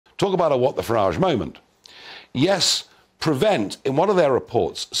Talk about a what the Farage moment. Yes, Prevent, in one of their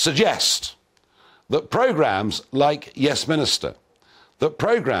reports, suggest that programmes like Yes Minister, that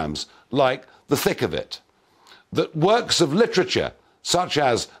programmes like The Thick of It, that works of literature such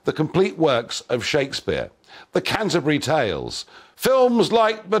as the complete works of Shakespeare, the Canterbury Tales, films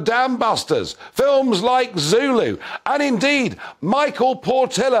like The Dam Busters, films like Zulu, and indeed Michael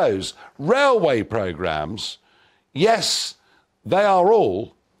Portillo's railway programmes, yes, they are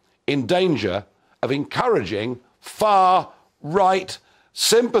all in danger of encouraging far-right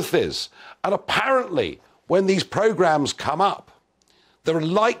sympathies. And apparently, when these programmes come up, there are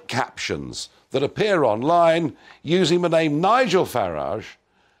like captions that appear online using the name Nigel Farage,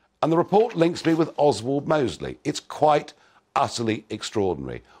 and the report links me with Oswald Mosley. It's quite utterly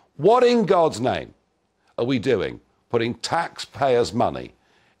extraordinary. What in God's name are we doing, putting taxpayers' money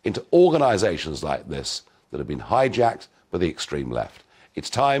into organisations like this that have been hijacked by the extreme left? It's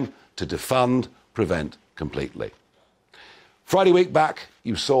time to defund, prevent completely. Friday week back,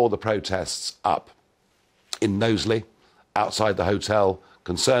 you saw the protests up in Knowsley, outside the hotel,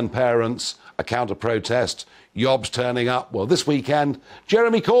 concerned parents, a counter-protest, Yobs turning up. Well, this weekend,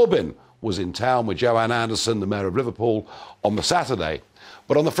 Jeremy Corbyn was in town with Joanne Anderson, the Mayor of Liverpool, on the Saturday.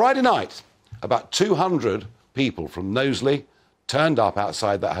 But on the Friday night, about 200 people from Knowsley turned up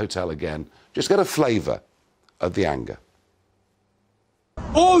outside that hotel again. Just get a flavour of the anger.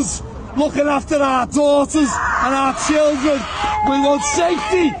 Us looking after our daughters and our children. We want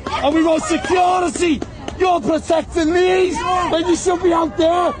safety and we want security. You're protecting these when you should be out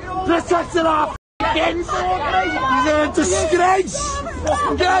there protecting our kids. You're a disgrace.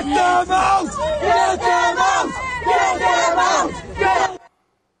 Get them out! Get them out! Get them out! Get...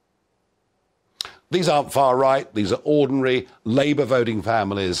 These aren't far right. These are ordinary Labour voting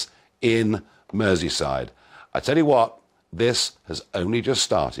families in Merseyside. I tell you what, this has only just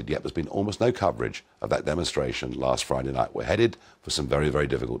started, yet there's been almost no coverage of that demonstration last Friday night. We're headed for some very, very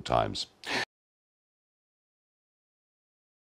difficult times.